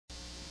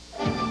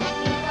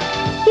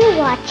You're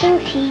watching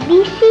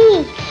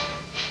CBC.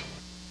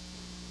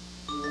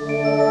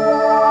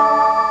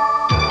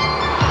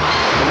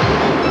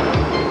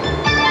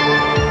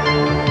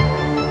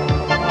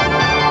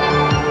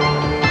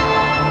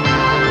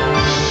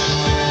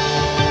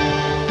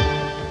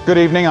 Good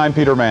evening, I'm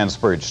Peter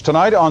Mansbridge.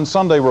 Tonight on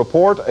Sunday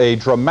Report, a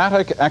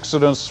dramatic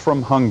exodus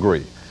from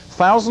Hungary.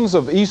 Thousands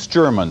of East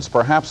Germans,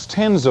 perhaps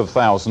tens of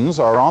thousands,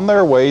 are on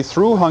their way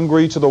through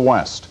Hungary to the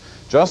west.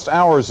 Just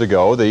hours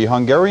ago, the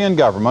Hungarian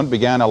government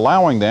began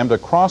allowing them to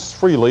cross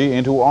freely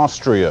into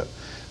Austria.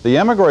 The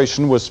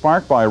emigration was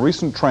sparked by a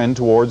recent trend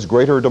towards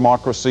greater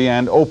democracy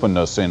and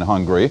openness in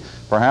Hungary.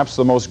 Perhaps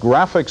the most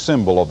graphic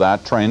symbol of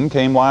that trend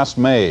came last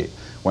May,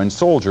 when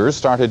soldiers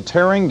started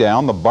tearing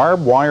down the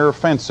barbed wire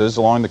fences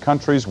along the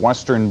country's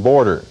western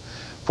border.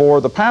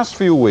 For the past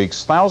few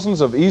weeks,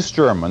 thousands of East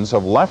Germans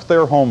have left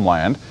their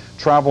homeland,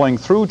 traveling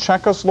through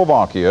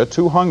Czechoslovakia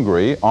to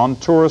Hungary on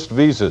tourist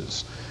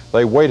visas.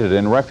 They waited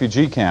in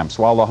refugee camps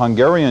while the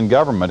Hungarian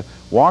government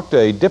walked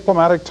a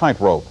diplomatic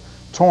tightrope,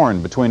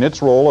 torn between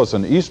its role as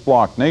an East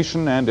Bloc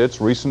nation and its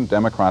recent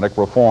democratic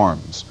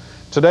reforms.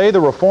 Today, the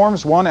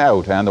reforms won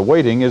out and the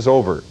waiting is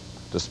over.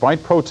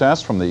 Despite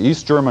protests from the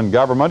East German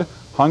government,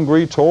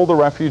 Hungary told the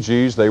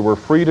refugees they were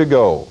free to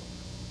go.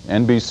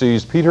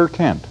 NBC's Peter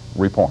Kent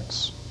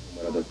reports.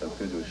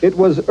 It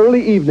was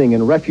early evening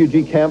in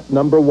refugee camp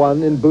number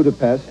 1 in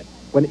Budapest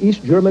when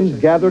East Germans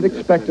gathered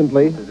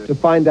expectantly to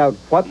find out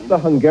what the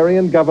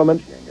Hungarian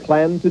government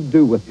planned to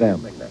do with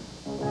them.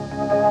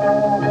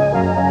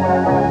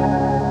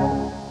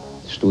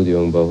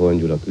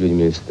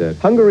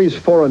 Hungary's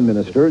foreign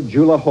minister,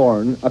 Gyula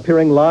Horn,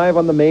 appearing live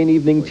on the main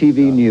evening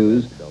TV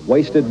news,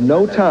 wasted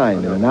no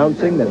time in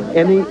announcing that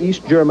any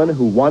East German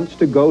who wants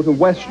to go to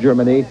West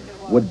Germany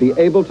would be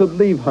able to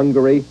leave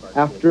Hungary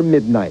after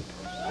midnight.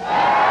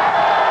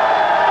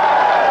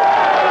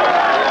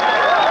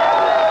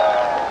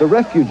 The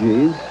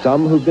refugees,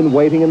 some who've been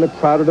waiting in the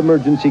crowded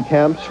emergency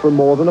camps for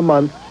more than a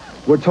month,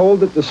 were told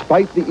that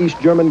despite the East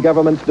German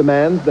government's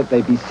demands that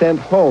they be sent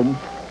home,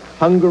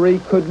 Hungary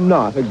could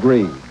not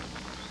agree.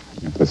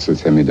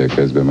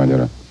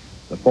 The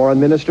foreign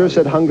minister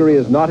said Hungary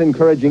is not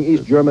encouraging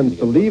East Germans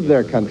to leave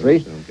their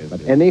country,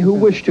 but any who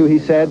wish to, he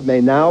said, may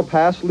now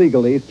pass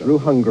legally through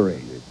Hungary.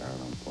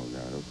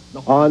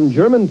 On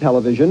German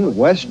television,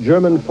 West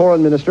German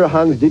Foreign Minister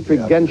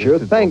Hans-Dietrich Genscher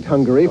thanked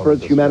Hungary for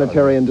its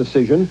humanitarian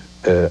decision.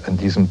 An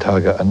diesem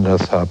Tage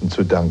Anlass haben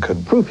zu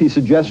danken. Proof, he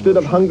suggested,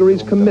 of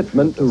Hungary's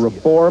commitment to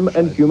reform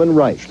and human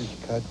rights.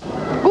 Gut,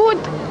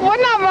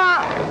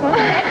 wunderbar,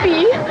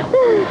 happy,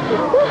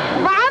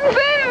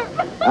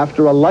 Wahnsinn!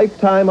 After a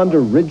lifetime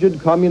under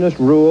rigid communist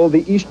rule,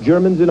 the East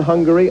Germans in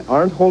Hungary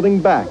aren't holding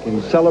back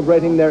in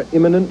celebrating their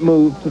imminent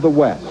move to the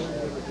west.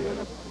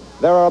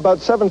 There are about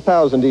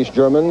 7,000 East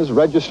Germans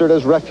registered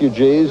as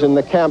refugees in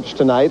the camps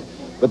tonight,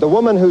 but the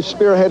woman who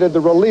spearheaded the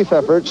relief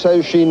effort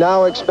says she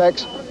now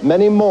expects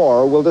many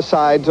more will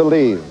decide to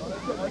leave.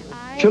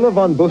 Chilla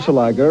von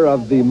Busselager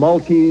of the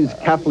Maltese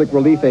Catholic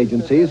Relief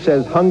Agency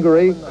says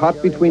Hungary,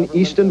 caught between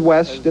East and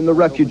West in the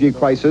refugee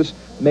crisis,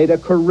 made a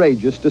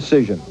courageous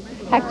decision.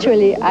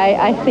 Actually,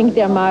 I think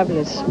they're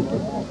marvelous.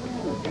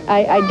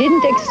 I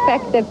didn't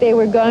expect that they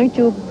were going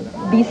to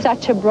be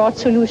such a broad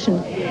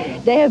solution.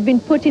 They have been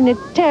put in a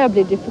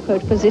terribly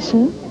difficult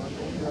position,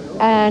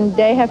 and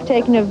they have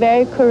taken a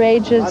very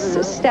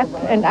courageous step,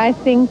 and I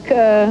think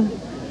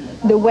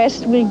the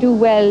West will do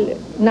well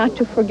not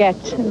to forget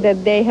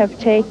that they have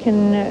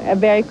taken a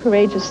very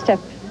courageous step.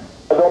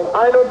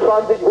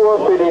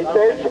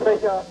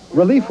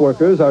 Relief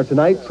workers are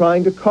tonight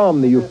trying to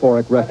calm the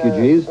euphoric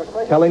refugees,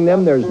 telling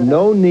them there's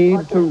no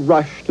need to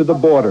rush to the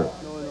border.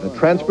 The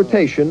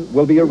transportation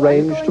will be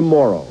arranged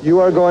tomorrow. You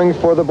are going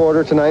for the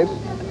border tonight?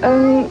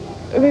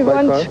 We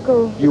want to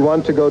go. You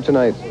want to go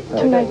tonight?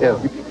 Tonight.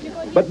 Yes.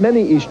 But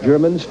many East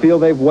Germans feel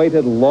they've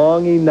waited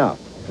long enough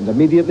and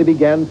immediately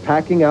began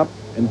packing up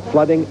and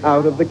flooding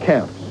out of the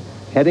camps,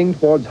 heading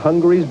towards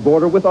Hungary's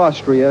border with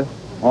Austria,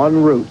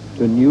 en route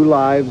to new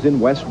lives in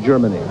West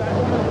Germany.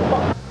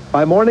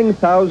 By morning,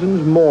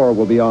 thousands more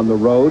will be on the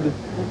road,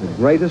 the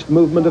greatest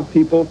movement of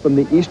people from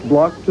the East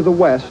Bloc to the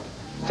West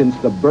since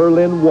the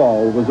Berlin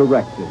Wall was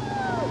erected.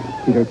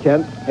 Peter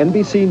Kent,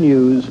 NBC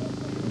News,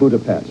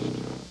 Budapest.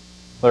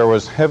 There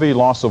was heavy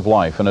loss of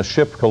life in a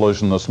ship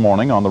collision this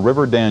morning on the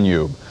River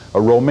Danube. A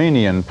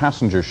Romanian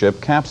passenger ship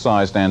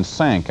capsized and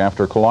sank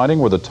after colliding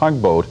with a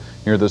tugboat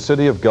near the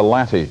city of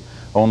Galati.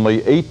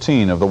 Only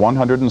 18 of the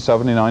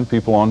 179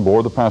 people on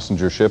board the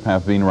passenger ship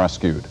have been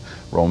rescued.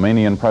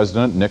 Romanian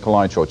President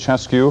Nicolae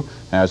Ceausescu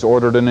has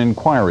ordered an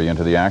inquiry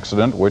into the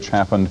accident, which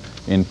happened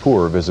in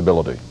poor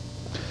visibility.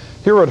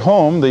 Here at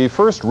home, the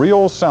first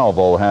real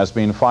salvo has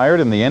been fired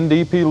in the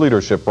NDP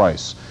leadership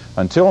race.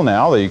 Until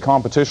now, the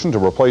competition to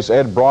replace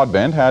Ed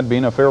Broadbent had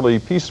been a fairly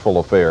peaceful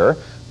affair,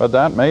 but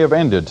that may have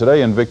ended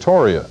today in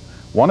Victoria.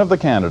 One of the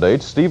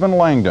candidates, Stephen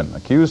Langdon,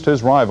 accused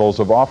his rivals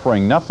of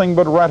offering nothing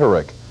but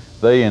rhetoric.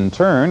 They, in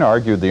turn,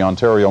 argued the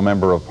Ontario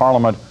Member of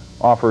Parliament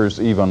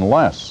offers even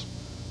less.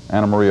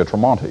 Anna Maria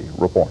Tramonte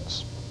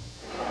reports.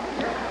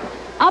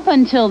 Up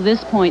until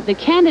this point, the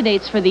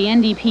candidates for the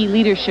NDP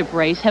leadership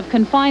race have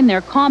confined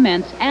their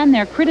comments and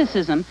their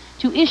criticism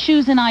to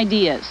issues and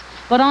ideas.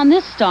 But on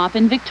this stop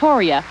in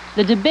Victoria,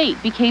 the debate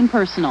became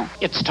personal.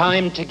 It's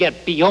time to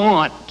get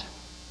beyond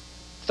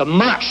the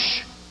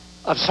mush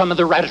of some of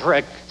the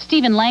rhetoric.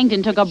 Stephen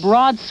Langdon took a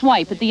broad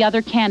swipe at the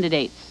other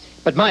candidates.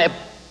 But my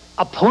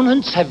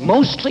opponents have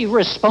mostly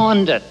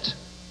responded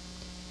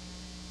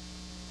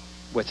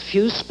with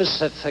few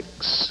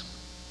specifics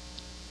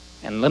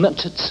and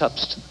limited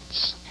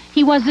substance.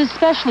 He was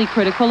especially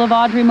critical of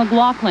Audrey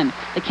McLaughlin,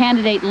 the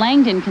candidate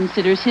Langdon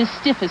considers his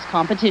stiffest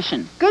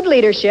competition. Good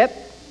leadership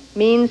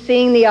means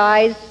seeing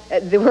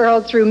the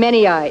world through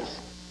many eyes.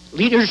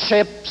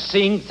 Leadership,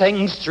 seeing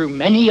things through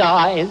many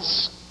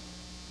eyes,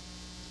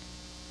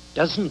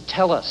 doesn't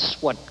tell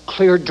us what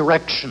clear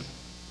direction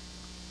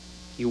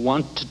you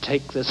want to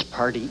take this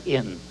party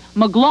in.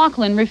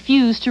 McLaughlin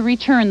refused to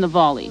return the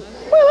volley.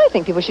 Well, I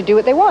think people should do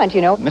what they want,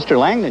 you know. Mr.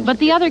 Langdon. But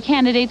the other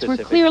candidates were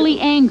clearly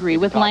angry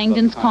with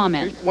Langdon's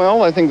comment.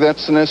 Well, I think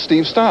that's an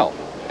Steve style.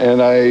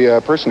 And I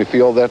personally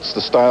feel that's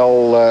the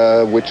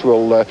style which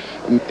will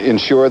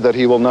ensure that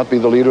he will not be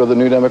the leader of the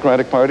New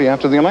Democratic Party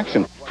after the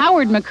election.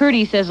 Howard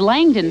McCurdy says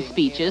Langdon's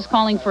speeches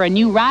calling for a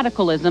new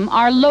radicalism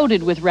are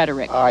loaded with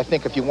rhetoric. I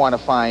think if you want to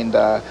find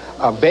a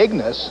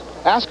vagueness,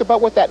 ask about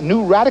what that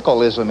new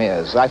radicalism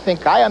is. I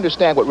think I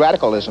understand what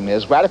radicalism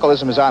is.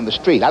 Radicalism is on the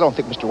street. I don't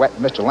think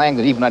Mr.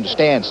 Langdon even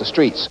understands the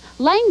streets.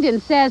 Langdon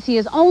says he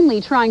is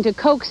only trying to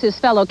coax his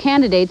fellow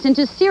candidates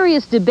into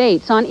serious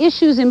debates on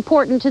issues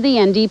important to the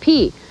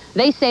NDP.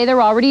 They say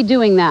they're already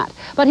doing that.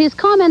 But his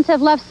comments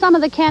have left some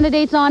of the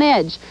candidates on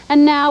edge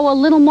and now a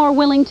little more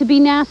willing to be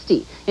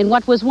nasty in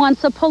what was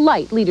once a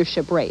polite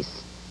leadership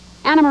race.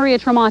 Anna Maria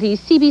Tramonte,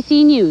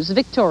 CBC News,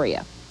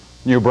 Victoria.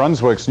 New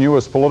Brunswick's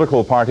newest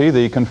political party,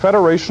 the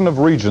Confederation of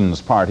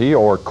Regions Party,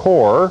 or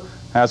CORE,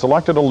 has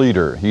elected a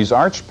leader. He's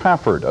Arch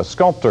Pafford, a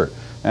sculptor,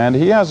 and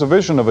he has a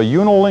vision of a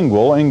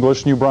unilingual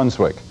English New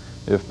Brunswick.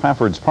 If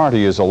Pafford's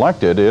party is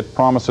elected, it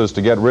promises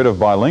to get rid of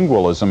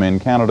bilingualism in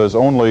Canada's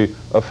only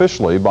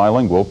officially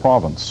bilingual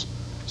province.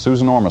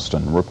 Susan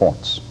Ormiston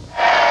reports.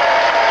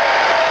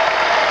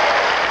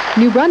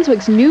 New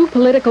Brunswick's new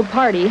political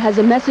party has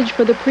a message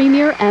for the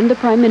Premier and the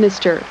Prime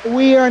Minister.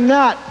 We are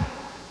not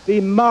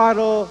the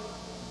model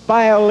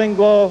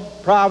bilingual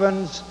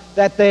province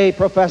that they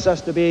profess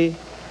us to be.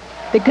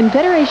 The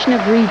Confederation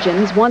of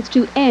Regions wants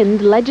to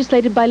end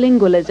legislated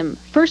bilingualism,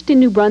 first in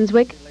New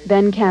Brunswick,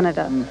 then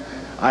Canada.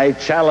 I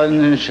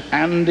challenge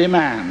and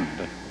demand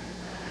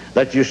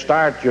that you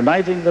start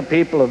uniting the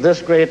people of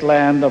this great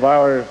land of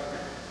ours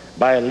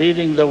by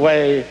leading the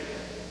way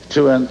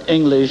to an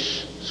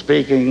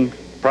English-speaking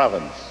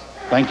province.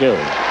 Thank you.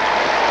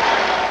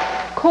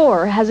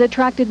 CORE has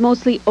attracted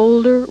mostly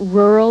older,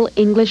 rural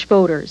English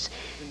voters.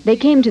 They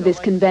came to this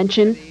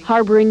convention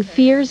harboring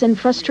fears and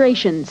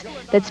frustrations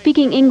that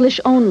speaking English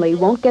only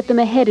won't get them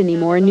ahead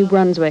anymore in New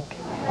Brunswick.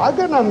 I've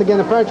got nothing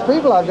against the French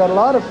people. I've got a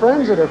lot of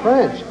friends that are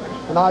French.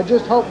 And I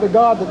just hope to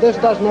God that this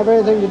doesn't have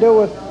anything to do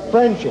with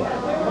friendship.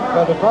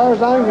 But as far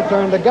as I'm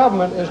concerned, the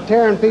government is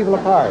tearing people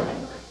apart.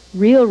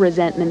 Real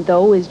resentment,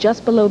 though, is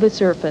just below the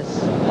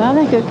surface. Well,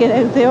 they could get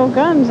out the old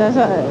guns, as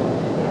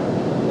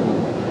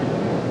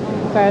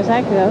far as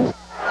that goes.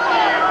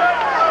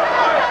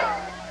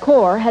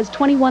 CORE has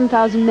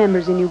 21,000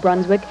 members in New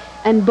Brunswick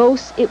and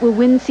boasts it will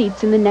win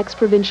seats in the next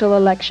provincial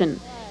election.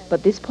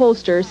 But this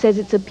pollster says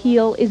its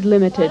appeal is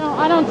limited.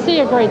 I don't see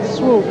a great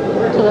swoop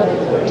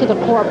to the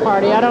CORE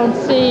party. I don't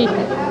see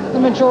the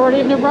majority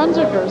of New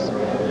Brunswickers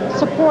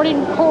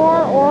supporting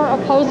CORE or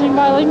opposing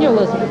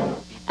bilingualism.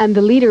 And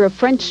the leader of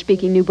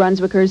French-speaking New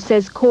Brunswickers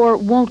says CORE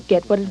won't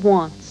get what it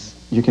wants.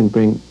 You can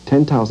bring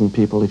 10,000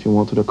 people if you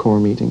want to the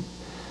CORE meeting.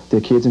 The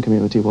Acadian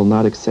community will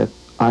not accept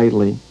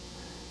idly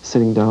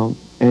sitting down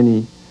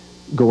any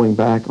going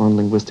back on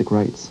linguistic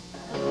rights.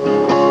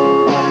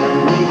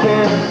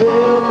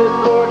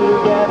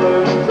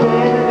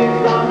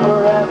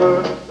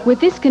 With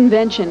this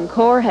convention,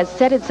 CORE has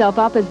set itself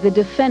up as the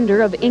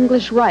defender of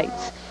English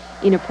rights.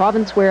 In a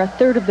province where a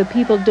third of the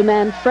people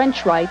demand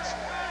French rights,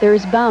 there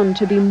is bound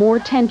to be more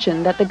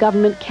tension that the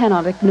government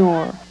cannot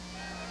ignore.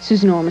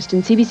 Susan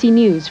Ormiston, CBC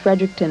News,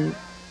 Fredericton.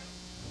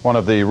 One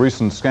of the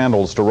recent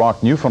scandals to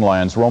rock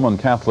Newfoundland's Roman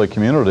Catholic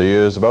community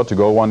is about to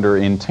go under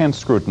intense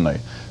scrutiny.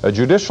 A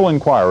judicial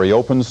inquiry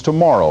opens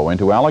tomorrow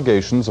into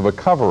allegations of a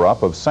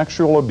cover-up of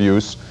sexual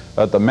abuse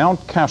at the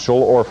Mount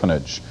Cashel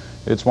Orphanage.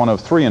 It's one of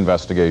 3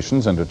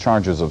 investigations into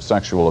charges of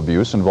sexual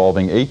abuse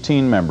involving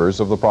 18 members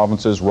of the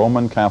province's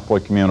Roman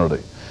Catholic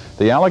community.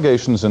 The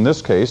allegations in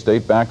this case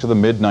date back to the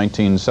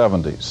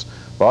mid-1970s.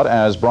 But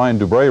as Brian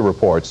Dubray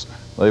reports,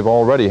 they've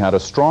already had a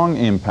strong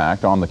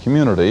impact on the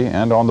community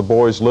and on the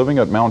boys living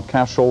at Mount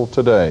Cashel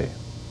today.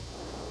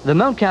 The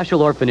Mount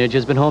Cashel Orphanage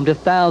has been home to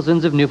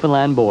thousands of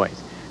Newfoundland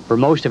boys. For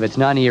most of its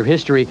 90-year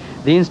history,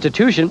 the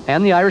institution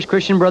and the Irish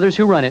Christian brothers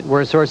who run it were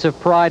a source of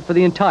pride for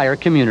the entire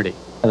community.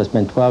 I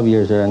spent 12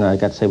 years there, and I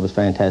got to say it was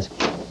fantastic.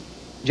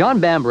 John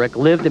Bambrick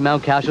lived at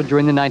Mount Cashel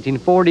during the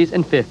 1940s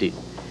and 50s.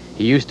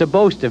 He used to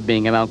boast of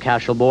being a Mount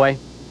Cashel boy.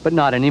 but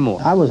not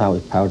anymore. I was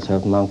always proud to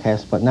serve in Mount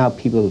Cashel, but now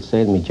people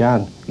say to me,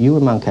 John, you were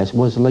in Mount Cashel.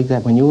 Was it like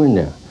that when you were in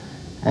there?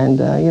 And,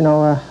 you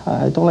know,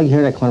 I don't like to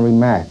hear that kind of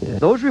remark.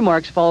 Those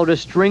remarks followed a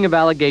string of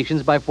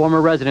allegations by former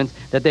residents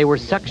that they were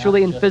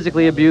sexually and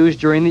physically abused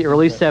during the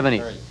early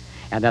 70s,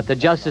 and that the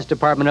Justice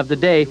Department of the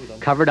day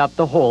covered up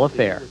the whole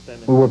affair.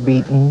 We were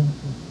beaten,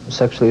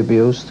 sexually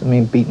abused. I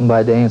mean, beaten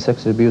by day and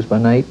sexually abused by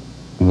night.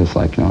 It was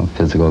like, you know,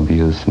 physical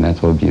abuse,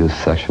 mental abuse,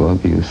 sexual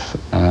abuse.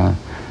 It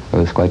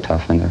was quite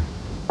tough in there.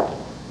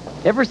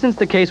 Ever since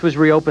the case was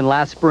reopened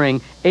last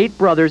spring, 8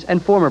 brothers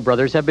and former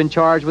brothers have been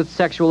charged with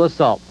sexual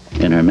assault.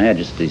 In Her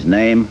Majesty's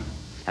name.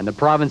 And the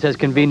province has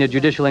convened a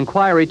judicial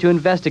inquiry to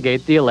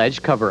investigate the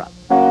alleged cover-up.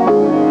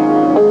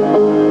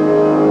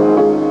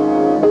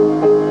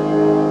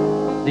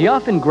 The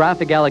often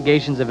graphic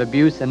allegations of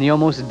abuse and the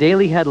almost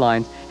daily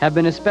headlines have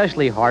been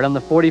especially hard on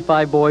the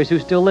 45 boys who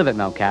still live at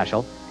Mount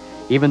Cashel.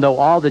 Even though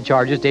all the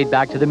charges date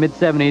back to the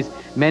mid-70s,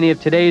 many of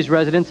today's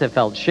residents have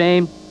felt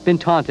shame, been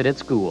taunted at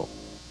school.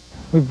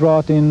 We've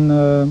brought in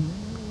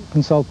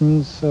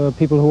consultants,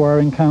 people who are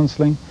in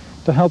counseling,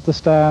 to help the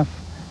staff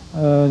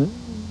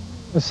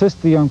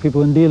assist the young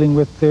people in dealing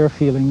with their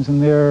feelings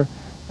and their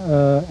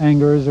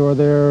angers or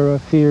their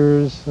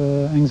fears,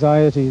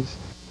 anxieties.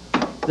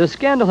 The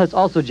scandal has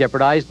also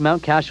jeopardized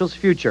Mount Cashel's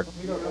future.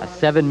 A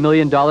 $7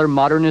 million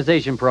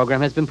modernization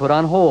program has been put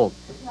on hold.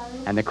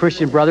 And the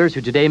Christian brothers,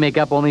 who today make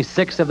up only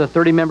 6 of the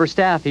 30-member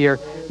staff here,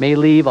 may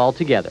leave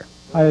altogether.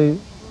 I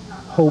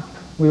hope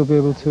we'll be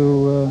able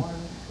to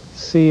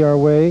see our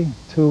way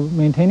to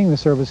maintaining the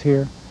service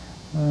here.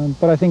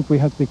 But I think we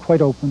have to be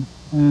quite open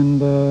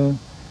and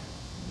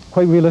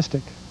quite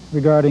realistic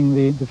regarding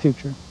the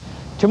future.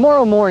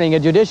 Tomorrow morning, a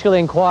judicial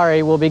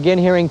inquiry will begin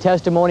hearing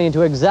testimony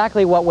into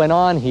exactly what went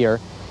on here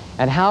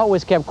and how it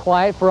was kept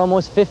quiet for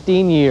almost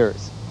 15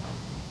 years.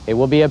 It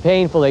will be a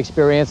painful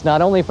experience,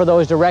 not only for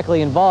those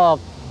directly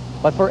involved,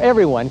 but for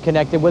everyone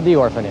connected with the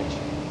orphanage.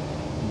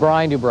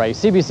 Brian Dubray,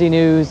 CBC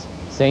News,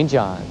 St.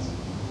 John's.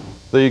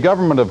 The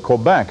government of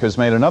Quebec has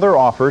made another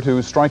offer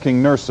to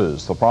striking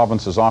nurses. The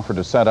province has offered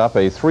to set up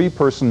a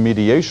 3-person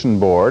mediation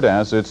board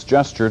as its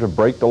gesture to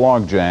break the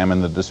logjam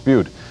in the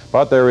dispute.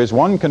 But there is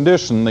one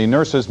condition: the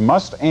nurses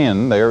must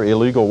end their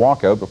illegal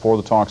walkout before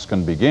the talks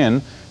can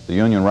begin. The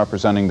union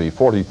representing the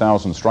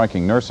 40,000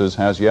 striking nurses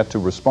has yet to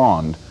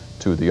respond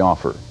to the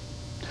offer.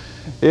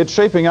 It's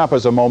shaping up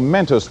as a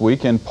momentous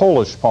week in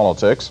Polish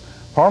politics.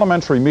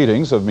 Parliamentary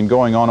meetings have been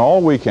going on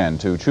all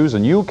weekend to choose a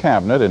new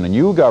cabinet and a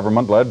new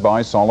government led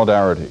by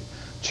Solidarity.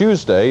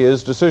 Tuesday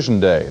is decision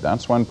day.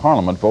 That's when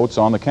Parliament votes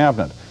on the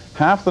cabinet.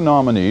 Half the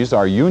nominees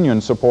are union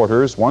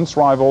supporters once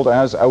rivaled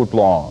as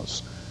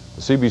outlaws.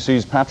 The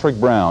CBC's Patrick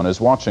Brown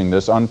is watching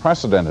this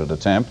unprecedented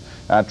attempt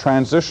at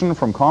transition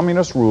from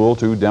communist rule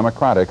to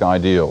democratic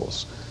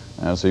ideals.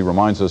 As he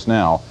reminds us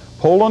now,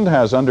 Poland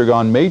has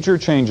undergone major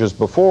changes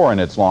before in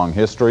its long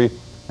history,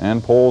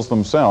 and Poles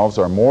themselves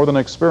are more than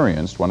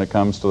experienced when it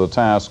comes to the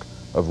task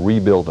of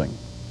rebuilding.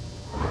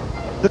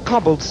 The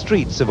cobbled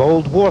streets of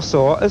old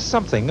Warsaw are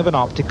something of an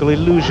optical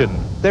illusion.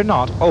 They're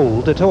not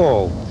old at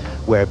all.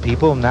 Where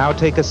people now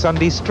take a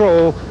Sunday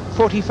stroll,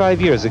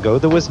 45 years ago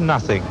there was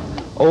nothing.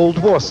 Old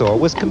Warsaw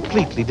was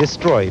completely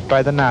destroyed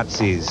by the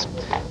Nazis.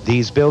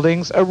 These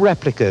buildings are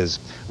replicas,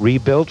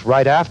 rebuilt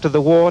right after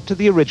the war to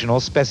the original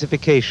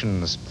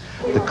specifications.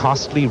 The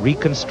costly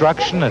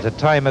reconstruction at a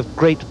time of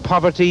great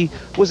poverty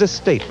was a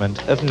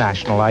statement of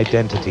national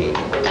identity.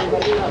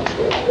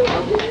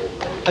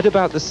 At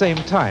about the same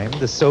time,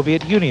 the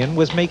Soviet Union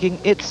was making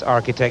its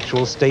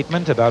architectural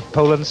statement about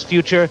Poland's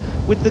future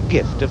with the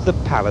gift of the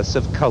Palace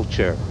of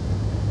Culture.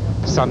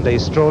 Sunday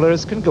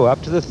strollers can go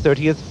up to the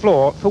 30th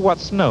floor for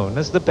what's known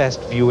as the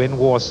best view in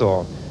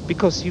Warsaw,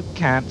 because you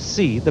can't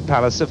see the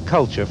Palace of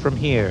Culture from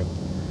here.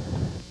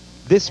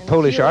 This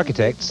Polish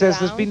architect says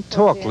there's been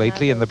talk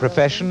lately in the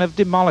profession of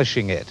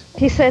demolishing it.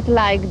 He said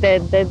like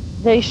that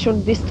they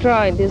should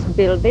destroy this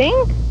building,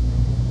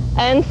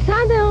 and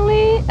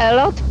suddenly a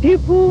lot of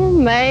people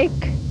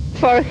make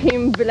for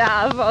him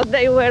bravo.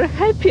 They were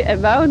happy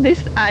about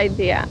this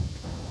idea.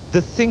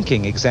 The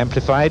thinking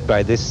exemplified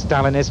by this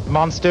Stalinist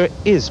monster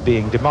is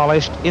being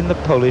demolished in the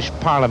Polish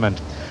parliament,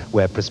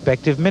 where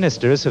prospective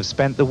ministers have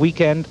spent the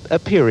weekend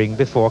appearing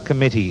before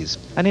committees,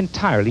 an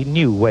entirely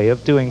new way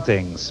of doing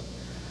things.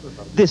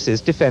 This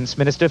is Defense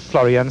Minister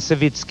Florian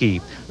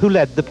Sawicki, who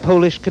led the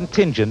Polish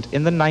contingent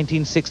in the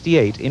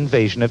 1968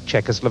 invasion of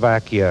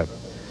Czechoslovakia.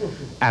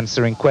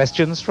 Answering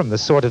questions from the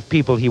sort of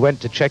people he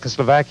went to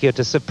Czechoslovakia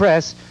to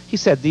suppress, he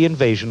said the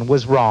invasion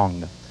was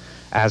wrong.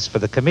 As for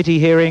the committee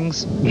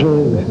hearings,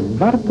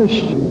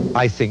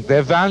 I think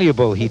they're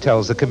valuable, he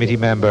tells a committee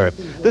member.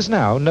 There's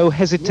now no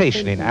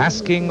hesitation in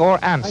asking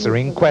or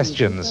answering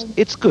questions.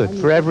 It's good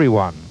for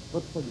everyone.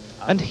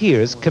 And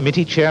here's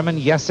Committee Chairman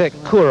Jacek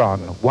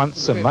Kuron,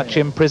 once a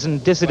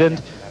much-imprisoned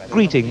dissident,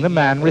 greeting the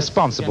man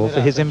responsible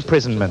for his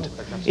imprisonment,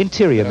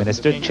 Interior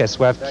Minister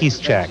Czesław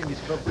Kiszczak,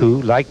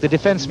 who, like the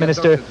Defense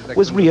Minister,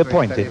 was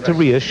reappointed to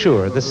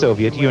reassure the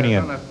Soviet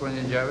Union.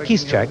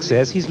 Kiszczak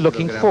says he's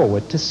looking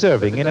forward to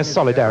serving in a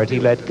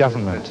Solidarity-led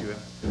government.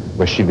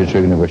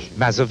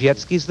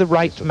 Mazowiecki's the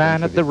right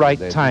man at the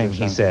right time,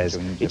 he says.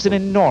 It's an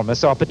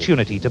enormous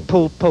opportunity to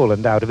pull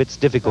Poland out of its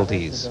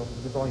difficulties.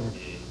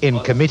 In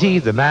committee,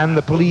 the man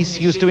the police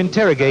used to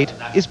interrogate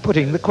is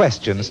putting the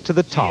questions to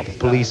the top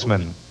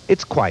policeman.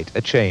 It's quite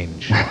a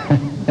change.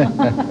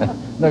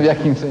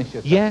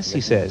 Yes, he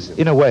says,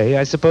 in a way,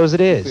 I suppose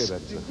it is.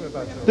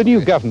 The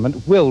new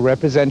government will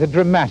represent a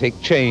dramatic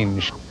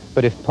change.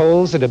 But if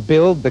Poles are to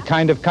build the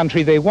kind of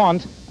country they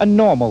want, a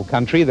normal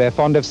country they're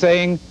fond of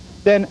saying,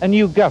 then a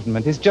new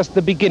government is just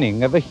the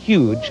beginning of a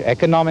huge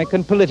economic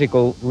and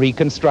political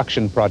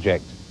reconstruction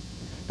project.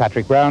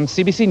 Patrick Brown,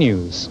 CBC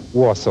News,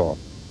 Warsaw.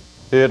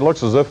 It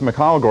looks as if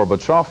Mikhail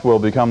Gorbachev will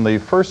become the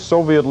first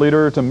Soviet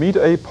leader to meet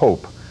a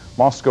pope.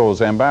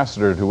 Moscow's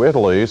ambassador to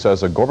Italy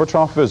says a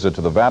Gorbachev visit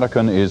to the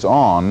Vatican is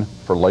on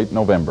for late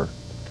November.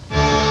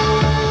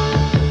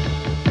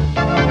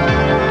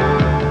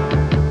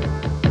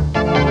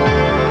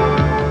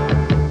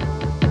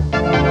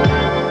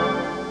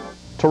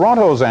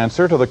 Toronto's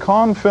answer to the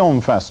Cannes Film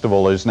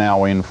Festival is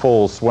now in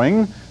full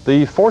swing.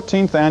 The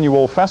 14th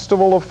Annual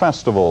Festival of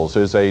Festivals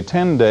is a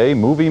 10-day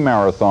movie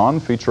marathon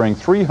featuring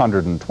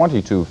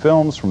 322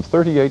 films from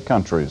 38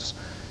 countries.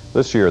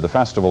 This year, the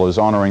festival is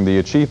honoring the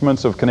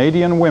achievements of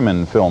Canadian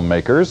women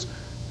filmmakers,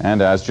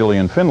 and as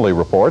Gillian Findlay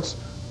reports,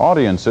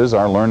 audiences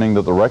are learning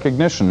that the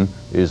recognition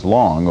is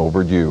long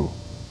overdue.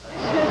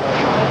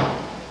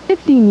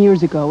 15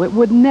 years ago, it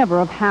would never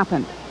have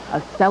happened. A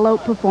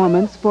sellout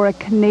performance for a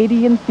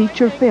Canadian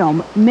feature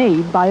film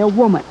made by a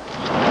woman.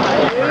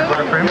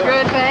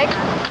 Good, thanks.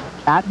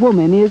 That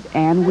woman is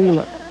Anne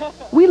Wheeler.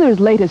 Wheeler's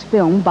latest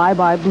film, Bye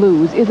Bye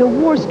Blues, is a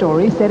war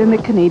story set in the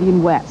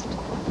Canadian West.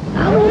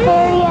 Are we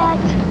there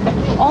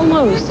yet?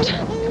 Almost.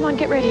 Come on,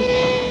 get ready.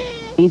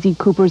 Daisy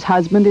Cooper's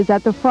husband is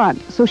at the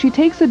front, so she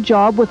takes a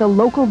job with a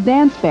local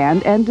dance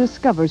band and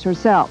discovers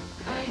herself.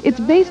 It's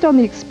based on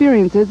the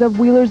experiences of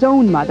Wheeler's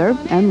own mother,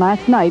 and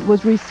last night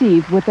was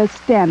received with a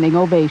standing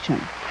ovation.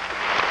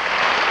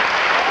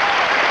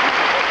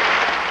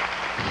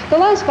 The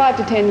last 5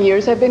 to 10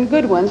 years have been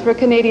good ones for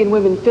Canadian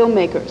women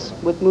filmmakers.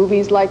 With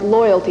movies like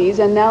Loyalties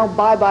and now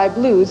Bye Bye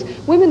Blues,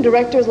 women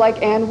directors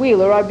like Anne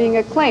Wheeler are being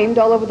acclaimed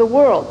all over the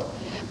world.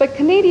 But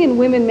Canadian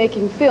women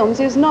making films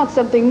is not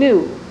something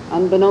new.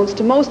 Unbeknownst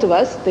to most of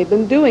us, they've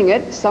been doing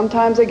it,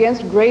 sometimes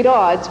against great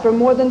odds, for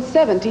more than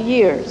 70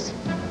 years.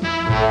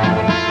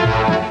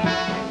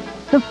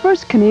 The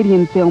first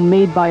Canadian film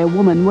made by a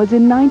woman was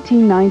in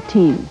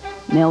 1919.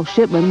 Nell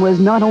Shipman was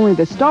not only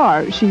the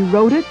star, she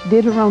wrote it,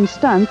 did her own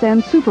stunts,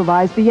 and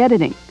supervised the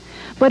editing.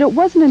 But it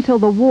wasn't until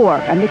the war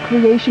and the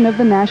creation of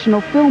the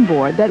National Film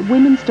Board that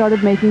women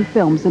started making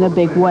films in a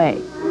big way.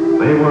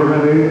 They were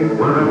ready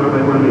wherever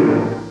they were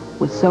needed.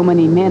 With so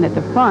many men at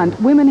the front,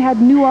 women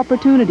had new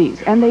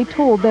opportunities, and they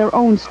told their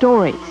own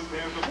stories.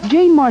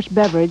 Jane Marsh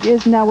Beveridge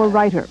is now a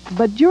writer,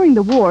 but during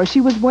the war,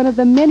 she was one of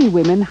the many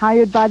women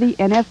hired by the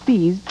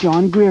NFB's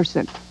John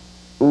Grierson.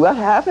 What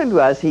happened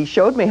was he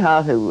showed me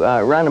how to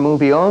run a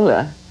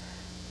moviola,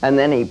 and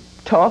then he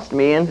tossed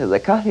me into the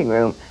cutting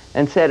room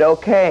and said,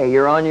 okay,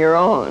 you're on your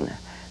own.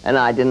 And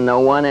I didn't know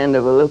one end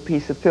of a little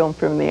piece of film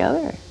from the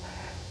other.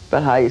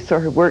 But I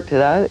sort of worked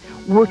it out.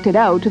 Worked it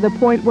out to the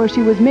point where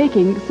she was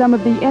making some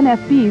of the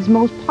NFB's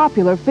most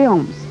popular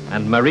films.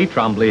 And Marie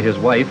Tremblay, his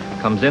wife,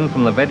 comes in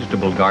from the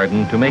vegetable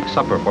garden to make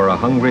supper for a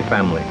hungry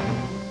family.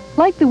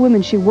 Like the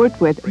women she worked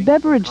with,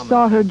 Beveridge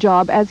saw her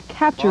job as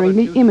capturing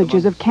the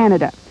images of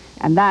Canada.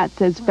 And that,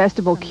 says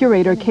festival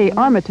curator Kay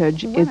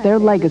Armitage, is their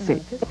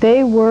legacy.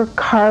 They were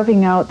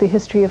carving out the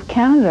history of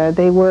Canada.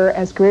 They were,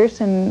 as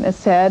Grierson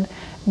said,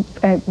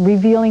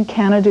 revealing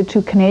Canada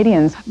to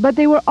Canadians. But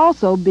they were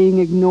also being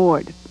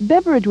ignored.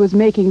 Beveridge was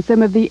making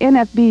some of the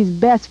NFB's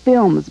best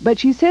films, but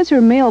she says her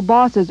male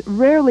bosses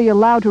rarely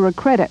allowed her a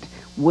credit,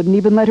 wouldn't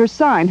even let her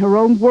sign her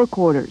own work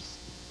orders.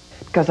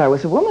 Because I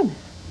was a woman.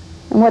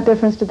 And what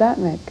difference did that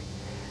make?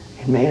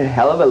 It made a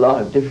hell of a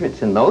lot of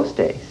difference in those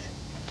days.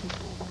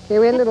 Okay,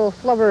 we had a little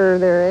flubber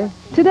there, eh?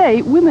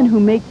 Today, women who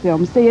make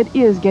films say it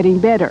is getting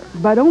better,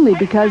 but only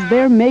because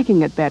they're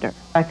making it better.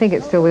 I think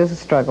it still is a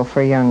struggle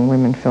for young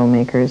women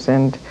filmmakers,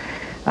 and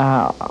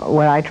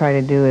what I try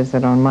to do is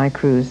that on my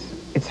crews,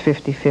 it's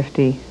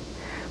 50-50.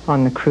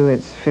 On the crew,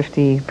 it's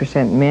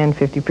 50% men,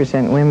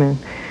 50% women,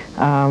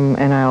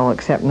 and I'll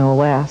accept no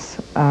less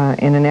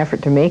in an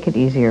effort to make it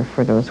easier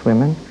for those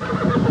women.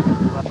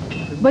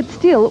 But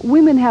still,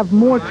 women have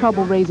more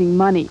trouble raising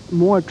money,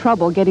 more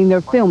trouble getting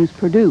their films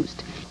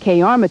produced.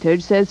 Kay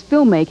Armitage says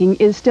filmmaking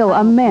is still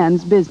a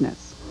man's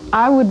business.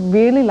 I would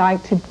really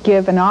like to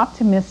give an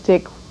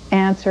optimistic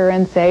answer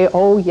and say,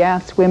 oh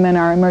yes, women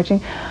are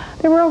emerging.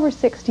 There were over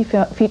 60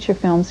 feature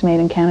films made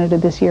in Canada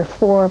this year.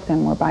 4 of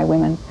them were by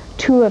women.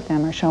 2 of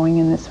them are showing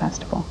in this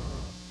festival.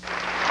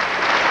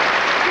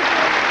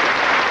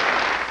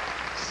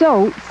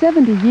 So,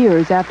 70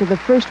 years after the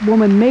first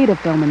woman made a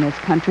film in this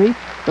country,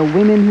 the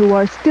women who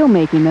are still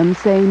making them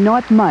say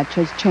not much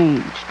has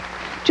changed.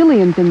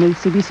 Gillian Findlay,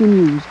 CBC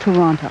News,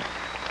 Toronto.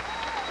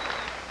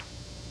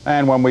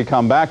 And when we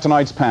come back,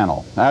 tonight's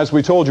panel. As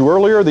we told you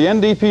earlier, the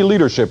NDP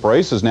leadership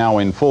race is now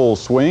in full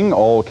swing.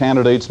 All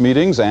candidates'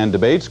 meetings and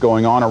debates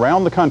going on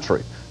around the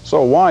country.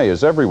 So why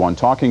is everyone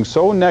talking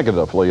so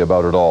negatively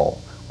about it all?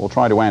 We'll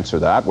try to answer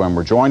that when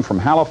we're joined from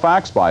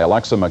Halifax by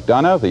Alexa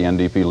McDonough, the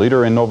NDP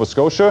leader in Nova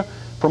Scotia,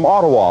 from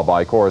Ottawa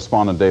by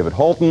correspondent David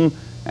Holton,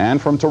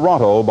 and from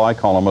Toronto by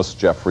columnist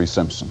Jeffrey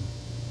Simpson.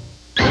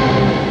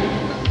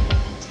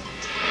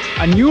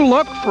 A new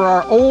look for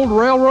our old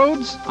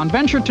railroads? On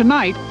Venture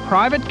tonight,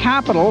 private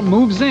capital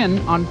moves in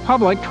on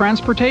public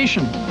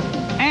transportation.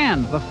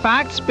 And the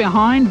facts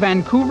behind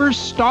Vancouver's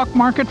stock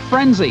market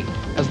frenzy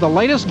as the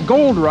latest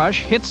gold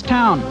rush hits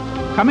town.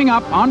 Coming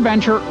up on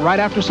Venture right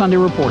after Sunday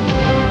Report.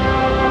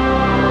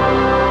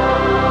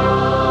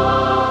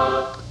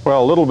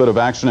 Well, a little bit of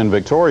action in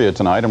Victoria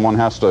tonight, and one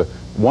has to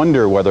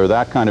wonder whether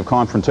that kind of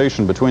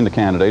confrontation between the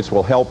candidates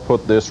will help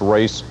put this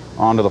race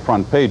onto the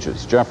front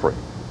pages. Jeffrey.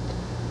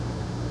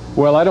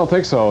 Well, I don't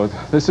think so.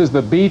 This is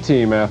the B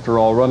team, after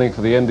all, running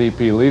for the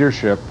NDP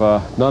leadership.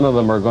 None of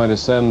them are going to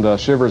send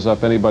shivers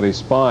up anybody's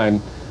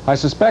spine. I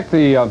suspect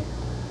the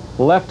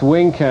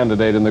left-wing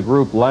candidate in the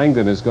group,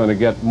 Langdon, is going to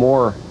get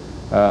more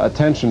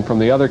attention from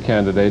the other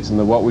candidates,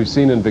 and what we've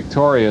seen in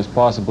Victoria is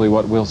possibly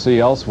what we'll see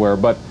elsewhere.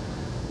 But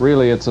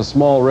really, it's a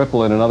small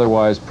ripple in an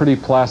otherwise pretty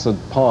placid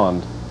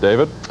pond.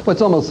 David? Well,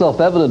 it's almost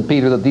self-evident,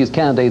 Peter, that these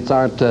candidates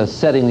aren't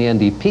setting the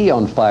NDP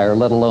on fire,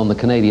 let alone the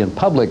Canadian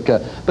public.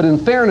 But in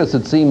fairness,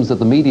 it seems that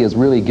the media is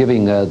really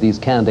giving these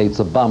candidates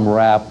a bum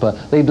rap.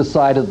 They've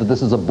decided that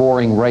this is a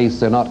boring race.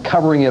 They're not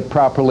covering it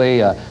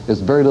properly.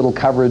 There's very little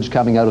coverage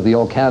coming out of the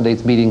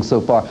all-candidates meetings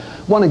so far.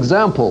 One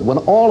example, when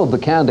all of the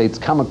candidates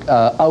come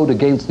out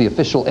against the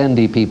official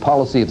NDP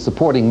policy of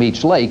supporting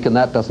Meech Lake, and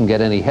that doesn't get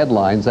any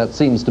headlines, that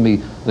seems to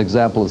me an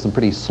example of some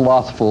pretty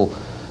slothful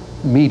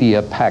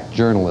media-packed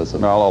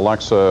journalism. Well,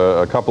 Alexa,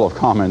 a couple of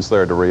comments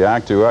there to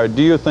react to.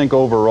 Do you think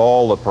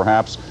overall that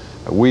perhaps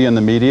we in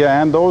the media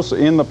and those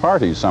in the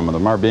party, some of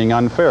them, are being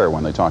unfair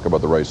when they talk about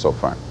the race so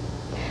far?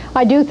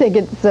 I do think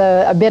it's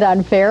a bit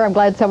unfair. I'm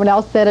glad someone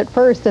else said it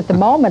first. At the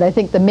moment, I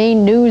think the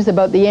main news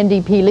about the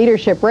NDP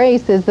leadership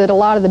race is that a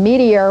lot of the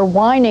media are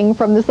whining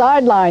from the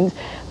sidelines.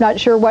 Not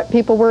sure what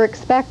people were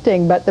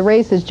expecting, but the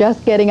race is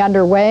just getting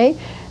underway.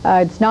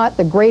 It's not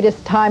the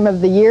greatest time of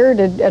the year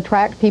to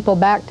attract people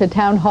back to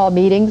town hall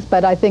meetings,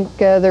 but I think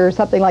there's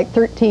something like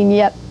 13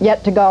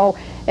 yet to go,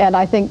 and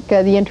I think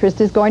the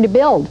interest is going to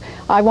build.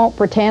 I won't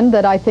pretend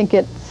that I think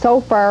it so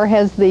far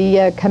has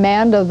the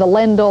command of the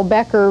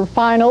Lendl-Becker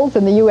finals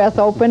in the U.S.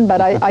 Open,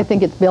 but I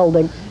think it's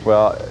building.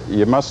 Well,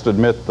 you must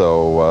admit,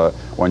 though,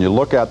 when you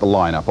look at the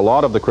lineup, a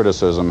lot of the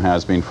criticism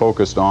has been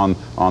focused on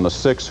the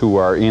six who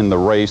are in the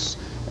race.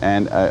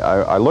 And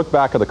I look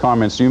back at the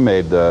comments you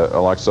made,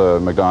 Alexa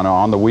McDonough,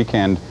 on the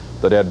weekend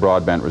that Ed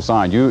Broadbent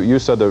resigned. You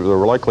said that there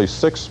were likely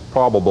 6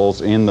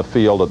 probables in the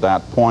field at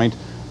that point.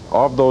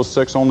 Of those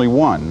 6, only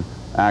 1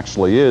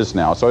 actually is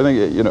now. So I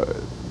think, you know,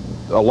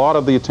 a lot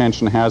of the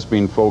attention has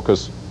been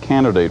focused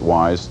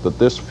candidate-wise that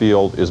this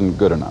field isn't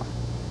good enough.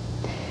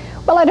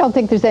 Well, I don't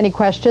think there's any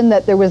question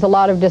that there was a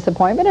lot of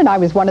disappointment, and I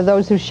was one of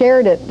those who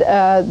shared it,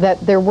 that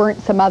there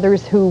weren't some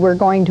others who were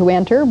going to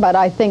enter, but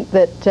I think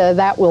that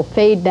that will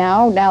fade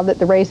now that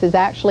the race is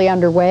actually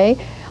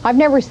underway. I've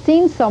never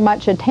seen so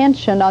much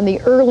attention on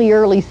the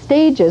early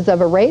stages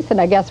of a race,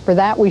 and I guess for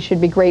that we should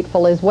be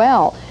grateful as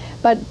well.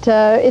 But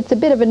it's a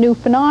bit of a new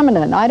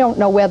phenomenon. I don't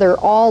know whether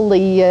all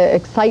the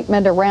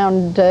excitement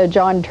around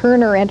John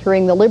Turner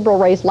entering the Liberal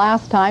race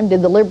last time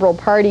did the Liberal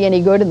Party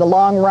any good in the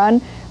long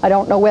run. I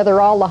don't know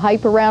whether all the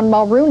hype around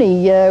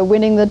Mulroney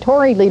winning the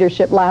Tory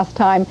leadership last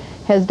time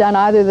has done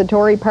either the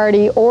Tory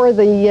party or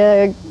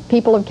the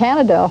people of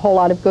Canada a whole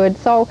lot of good.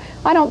 So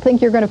I don't think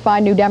you're going to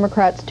find New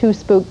Democrats too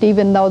spooked,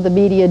 even though the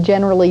media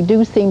generally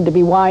do seem to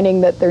be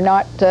whining that they're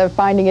not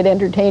finding it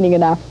entertaining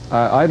enough.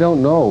 I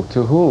don't know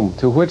to whom,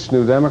 to which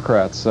New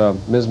Democrats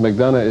Ms.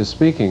 McDonough is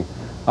speaking.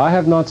 I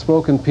have not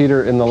spoken,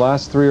 Peter, in the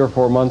last 3 or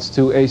 4 months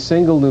to a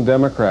single New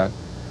Democrat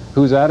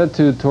whose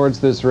attitude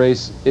towards this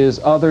race is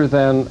other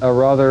than a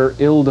rather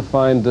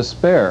ill-defined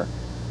despair,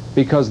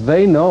 because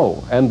they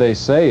know, and they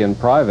say in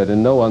private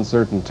in no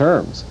uncertain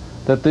terms,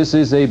 that this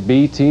is a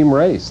B-team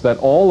race, that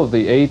all of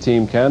the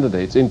A-team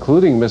candidates,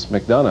 including Ms.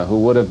 McDonough,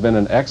 who would have been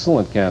an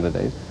excellent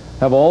candidate,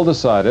 have all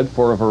decided,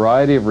 for a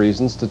variety of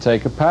reasons, to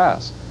take a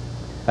pass.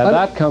 And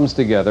that comes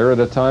together at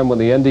a time when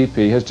the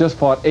NDP has just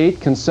fought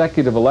 8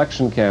 consecutive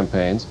election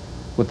campaigns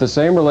with the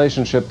same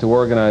relationship to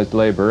organized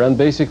labor and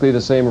basically the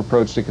same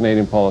approach to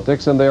Canadian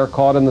politics, and they are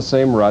caught in the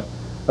same rut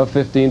of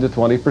 15 to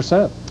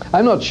 20%.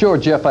 I'm not sure,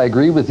 Jeff, I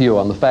agree with you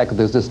on the fact that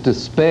there's this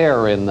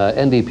despair in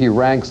NDP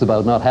ranks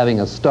about not having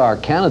a star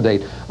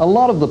candidate. A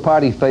lot of the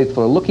party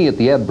faithful are looking at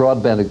the Ed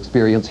Broadbent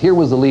experience. Here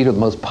was the leader, the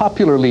most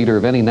popular leader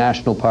of any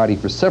national party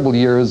for several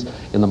years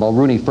in the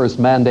Mulroney first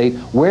mandate.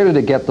 Where did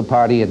it get the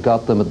party? It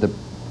got them at the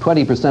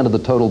 20% of the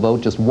total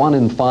vote, just 1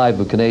 in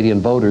 5 of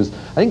Canadian voters.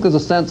 I think there's a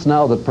sense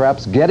now that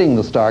perhaps getting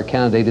the star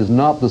candidate is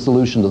not the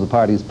solution to the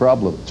party's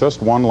problem. Just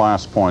one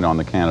last point on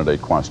the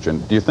candidate question.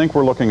 Do you think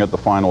we're looking at the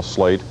final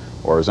slate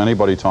or is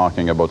anybody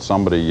talking about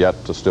somebody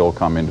yet to still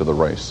come into the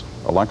race?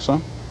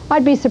 Alexa?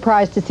 I'd be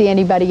surprised to see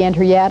anybody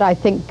enter yet. I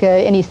think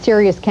any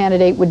serious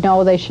candidate would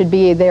know they should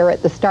be there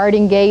at the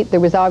starting gate. There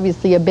was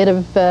obviously a bit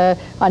of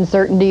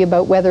uncertainty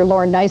about whether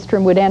Lauren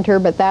Nystrom would enter,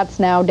 but that's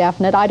now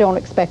definite. I don't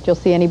expect you'll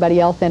see anybody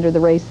else enter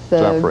the race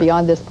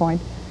beyond this point.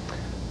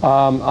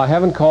 I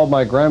haven't called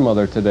my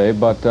grandmother today,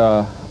 but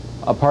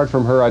apart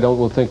from her, I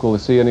don't think we'll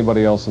see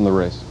anybody else in the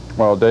race.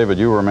 Well, David,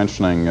 you were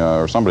mentioning,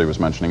 or somebody was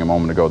mentioning a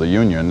moment ago, the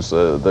unions.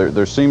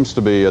 There seems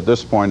to be, at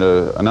this point,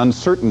 an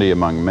uncertainty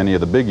among many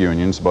of the big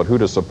unions about who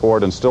to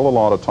support, and still a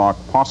lot of talk,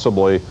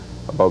 possibly,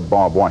 about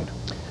Bob White.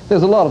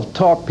 There's a lot of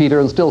talk,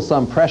 Peter, and still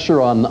some pressure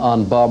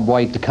on Bob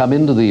White to come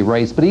into the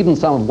race, but even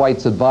some of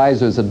White's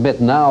advisors admit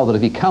now that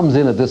if he comes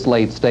in at this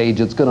late stage,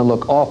 it's going to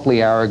look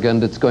awfully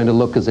arrogant. It's going to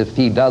look as if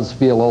he does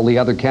feel all the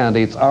other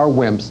candidates are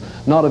wimps.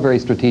 Not a very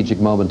strategic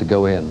moment to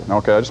go in.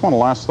 Okay, I just want a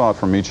last thought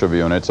from each of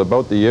you, and it's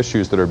about the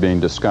issues that are being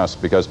discussed,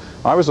 because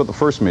I was at the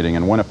first meeting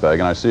in Winnipeg,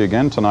 and I see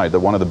again tonight that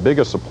one of the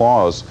biggest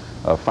applause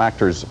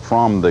factors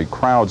from the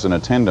crowds in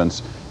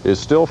attendance is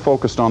still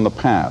focused on the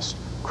past,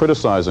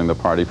 criticizing the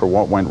party for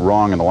what went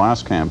wrong in the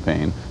last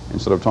campaign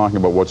instead of talking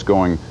about what's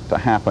going to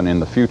happen in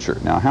the future.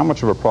 Now, how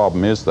much of a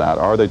problem is that?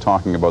 Are they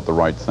talking about the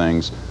right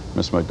things?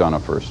 Ms.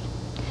 McDonough first.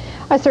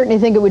 I certainly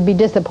think it would be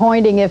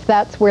disappointing if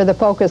that's where the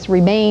focus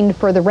remained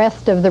for the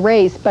rest of the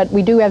race, but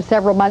we do have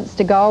several months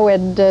to go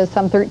and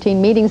some 13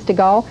 meetings to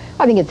go.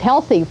 I think it's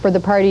healthy for the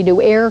party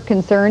to air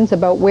concerns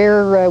about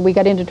where we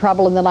got into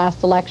trouble in the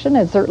last election,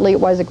 and certainly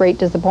it was a great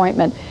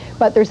disappointment.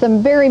 But there's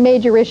some very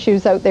major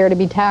issues out there to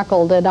be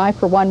tackled, and I,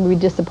 for one, would be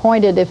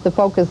disappointed if the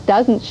focus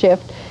doesn't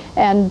shift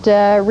and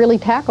really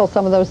tackle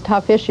some of those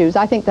tough issues.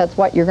 I think that's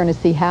what you're going to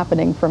see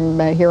happening from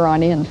here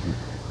on in.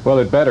 Well,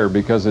 it better,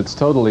 because it's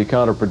totally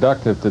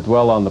counterproductive to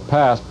dwell on the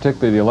past,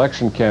 particularly the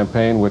election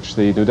campaign, which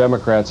the New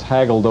Democrats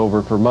haggled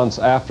over for months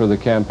after the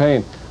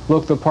campaign.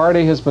 Look, the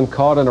party has been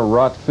caught in a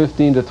rut,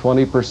 15 to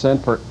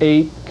 20% for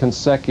 8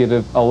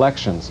 consecutive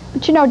elections.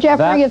 But you know,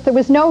 Jeffrey, if there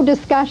was no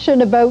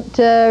discussion about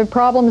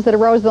problems that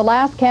arose in the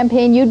last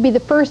campaign, you'd be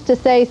the first to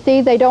say,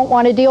 see, they don't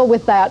want to deal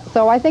with that.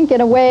 So I think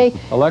in a way,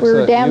 Alexa,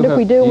 we're damned if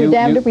we do, we're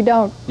damned if we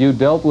don't. You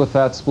dealt with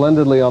that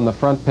splendidly on the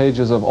front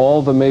pages of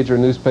all the major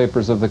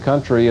newspapers of the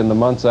country in the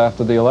months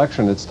after the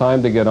election. It's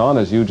time to get on,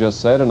 as you just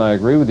said, and I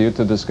agree with you,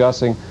 to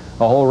discussing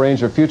a whole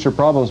range of future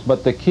problems.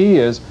 But the key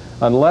is,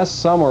 unless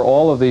some or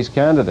all of these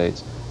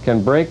candidates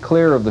can break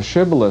clear of the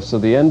shibboleths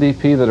of the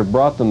NDP that have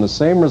brought them the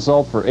same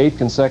result for 8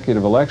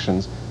 consecutive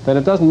elections, then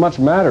it doesn't much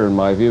matter, in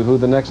my view, who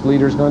the next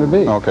leader is going to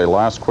be. Okay,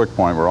 last quick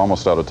point. We're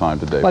almost out of time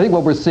today. Well, I think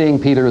what we're seeing,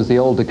 Peter, is the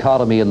old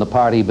dichotomy in the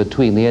party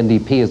between the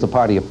NDP as a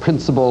party of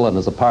principle and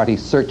as a party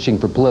searching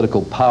for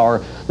political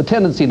power. The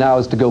tendency now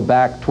is to go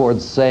back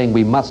towards saying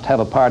we must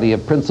have a party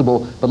of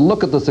principle, but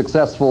look at the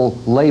successful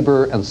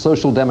Labour and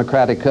Social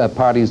Democratic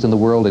parties in the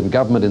world, in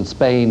government in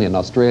Spain, in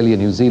Australia,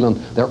 New Zealand.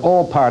 They're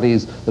all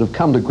parties that have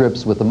come to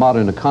grips with the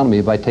modern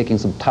economy by taking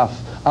some tough,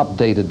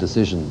 updated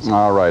decisions.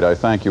 All right, I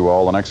thank you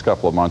all. The next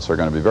couple of months are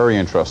going to be very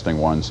interesting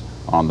ones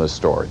on this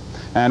story.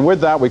 And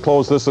with that, we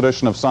close this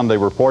edition of Sunday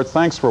Report.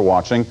 Thanks for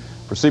watching.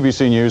 For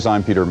CBC News,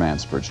 I'm Peter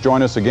Mansbridge.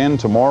 Join us again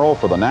tomorrow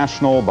for the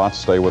National, but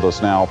stay with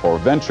us now for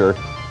Venture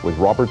with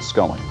Robert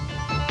Scully.